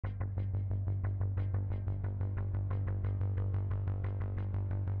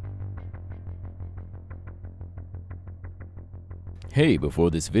Hey,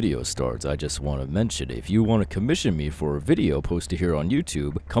 before this video starts, I just want to mention, if you want to commission me for a video posted here on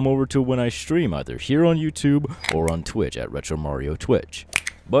YouTube, come over to when I stream either here on YouTube or on Twitch at Retro Mario Twitch.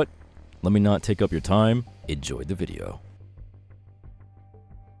 But let me not take up your time, enjoy the video.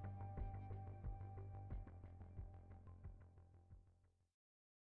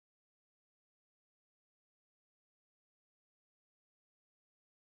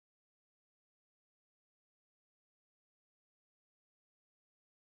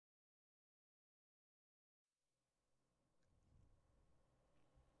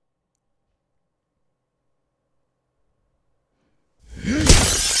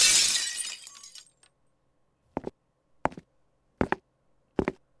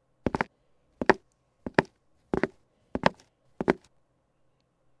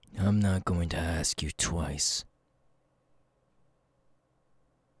 I'm not going to ask you twice.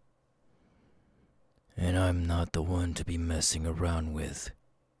 And I'm not the one to be messing around with.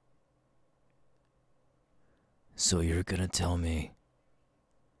 So you're gonna tell me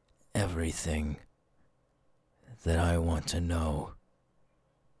everything that I want to know.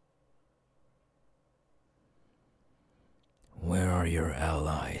 Where are your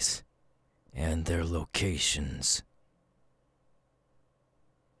allies and their locations?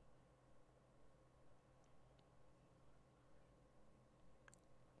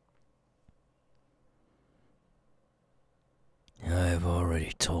 I've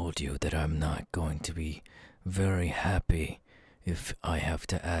already told you that I'm not going to be very happy if I have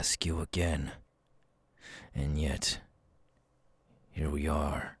to ask you again. And yet, here we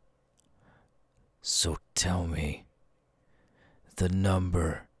are. So tell me the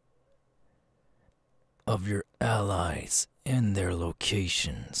number of your allies and their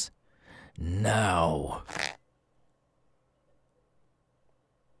locations now.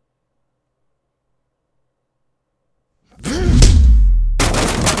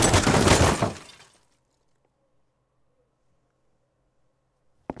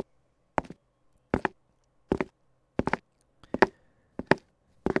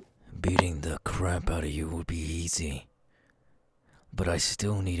 Beating the crap out of you would be easy, but I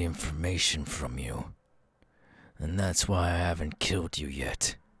still need information from you, and that's why I haven't killed you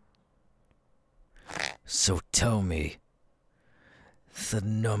yet. So tell me the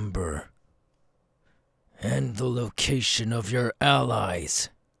number and the location of your allies.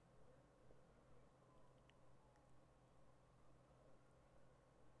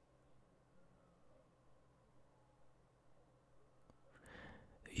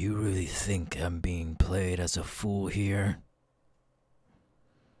 You really think I'm being played as a fool here?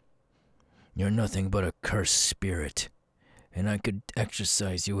 You're nothing but a cursed spirit, and I could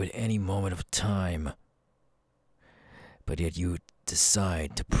exorcise you at any moment of time. But yet you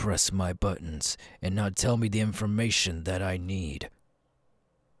decide to press my buttons and not tell me the information that I need.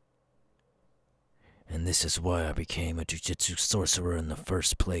 And this is why I became a jujitsu sorcerer in the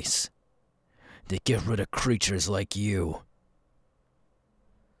first place. To get rid of creatures like you.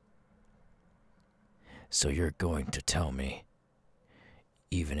 So you're going to tell me,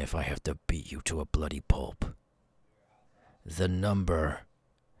 even if I have to beat you to a bloody pulp, the number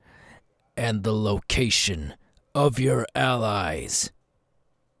and the location of your allies.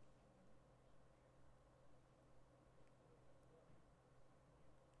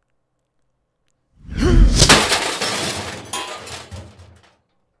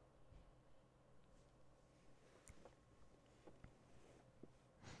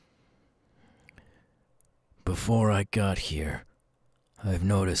 Before I got here, I've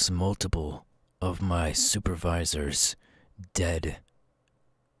noticed multiple of my supervisors dead.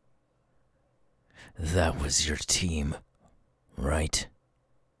 That was your team, right?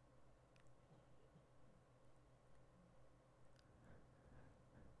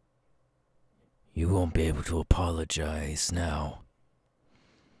 You won't be able to apologize now.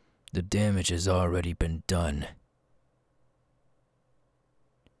 The damage has already been done.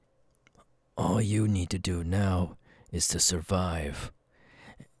 All you need to do now is to survive,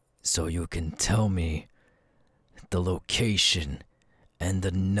 so you can tell me the location and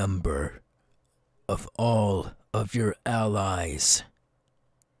the number of all of your allies.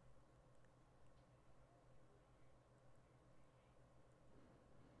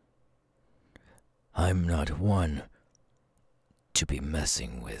 I'm not one to be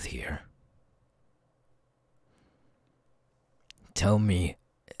messing with here. Tell me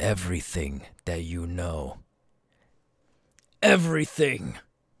everything that you know. Everything!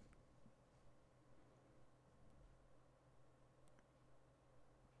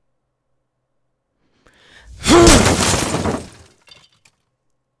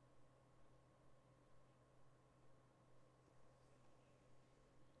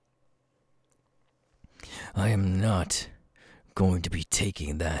 I am not going to be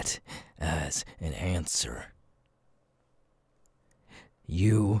taking that as an answer.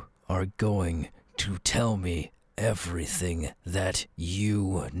 You are going to tell me everything that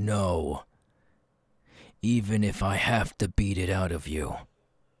you know, even if I have to beat it out of you,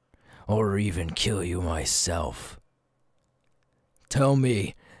 or even kill you myself. Tell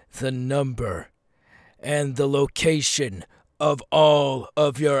me the number and the location of all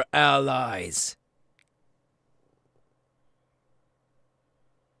of your allies.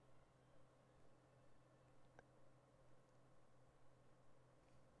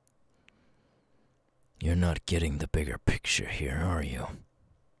 You're not getting the bigger picture here, are you?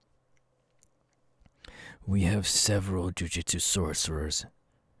 We have several jujitsu sorcerers.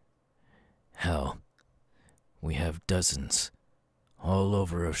 Hell, we have dozens all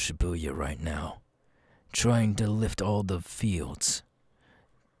over Shibuya right now, trying to lift all the fields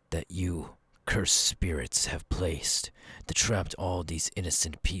that you cursed spirits have placed to trap all these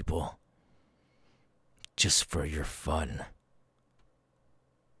innocent people, just for your fun.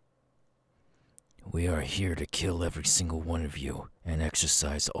 We are here to kill every single one of you and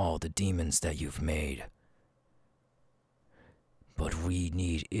exorcise all the demons that you've made. But we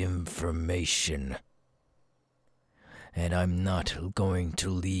need information. And I'm not going to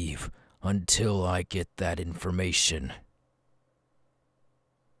leave until I get that information.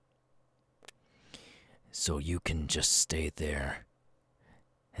 So you can just stay there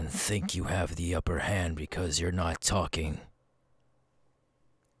and think you have the upper hand because you're not talking.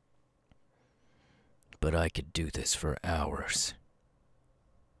 But I could do this for hours.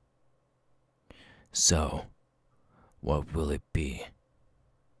 So, what will it be?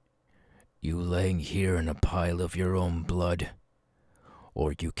 You laying here in a pile of your own blood?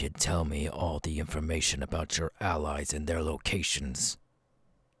 Or you can tell me all the information about your allies and their locations?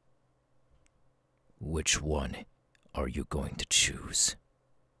 Which one are you going to choose?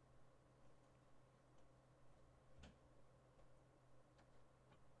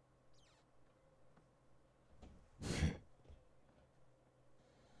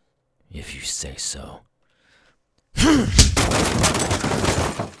 If you say so.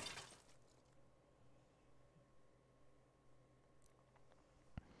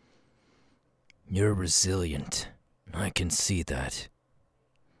 You're resilient. I can see that.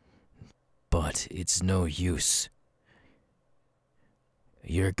 But it's no use.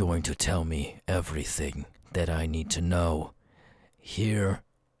 You're going to tell me everything that I need to know, here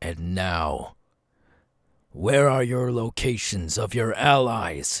and now. Where are your locations of your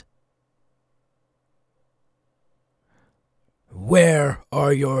allies? Where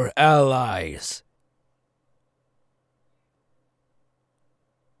are your allies?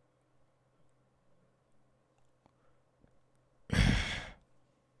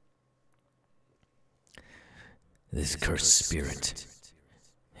 This cursed spirit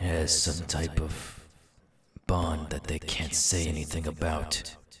has some type of bond that they can't say anything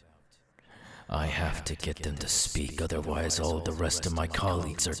about. I have to get them to speak, otherwise all the rest of my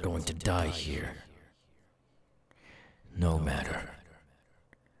colleagues are going to die here. No matter.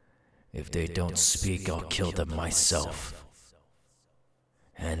 If they don't speak, I'll kill them myself.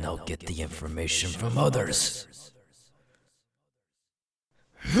 And I'll get the information from others.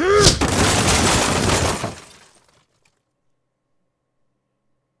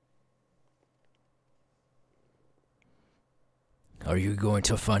 Are you going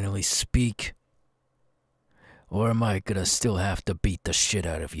to finally speak? Or am I gonna still have to beat the shit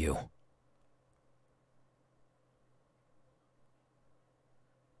out of you?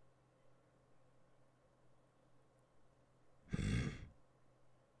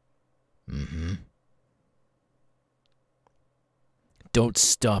 Don't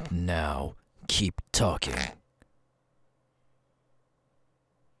stop now. Keep talking.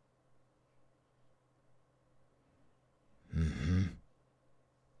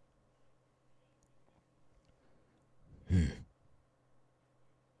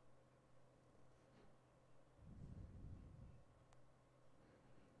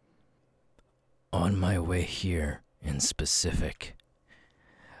 On my way here, in specific,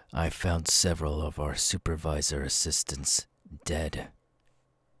 I found several of our supervisor assistants dead.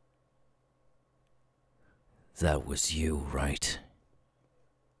 That was you, right?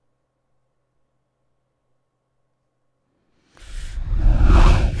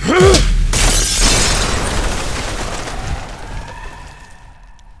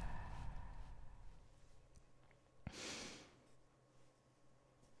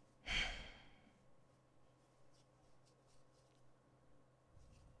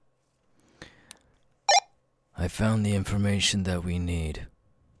 I found the information that we need.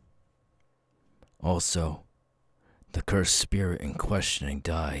 Also, the cursed spirit in questioning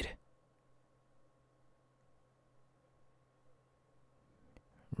died.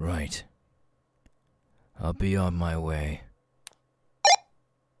 Right. I'll be on my way.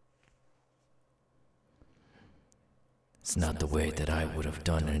 It's not the way that I would have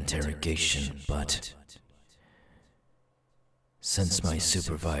done an interrogation, but since my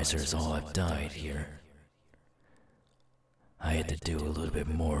supervisors all have died here, I had to do a little bit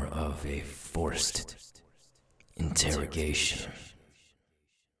more of a forced interrogation.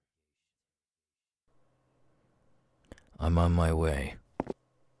 I'm on my way.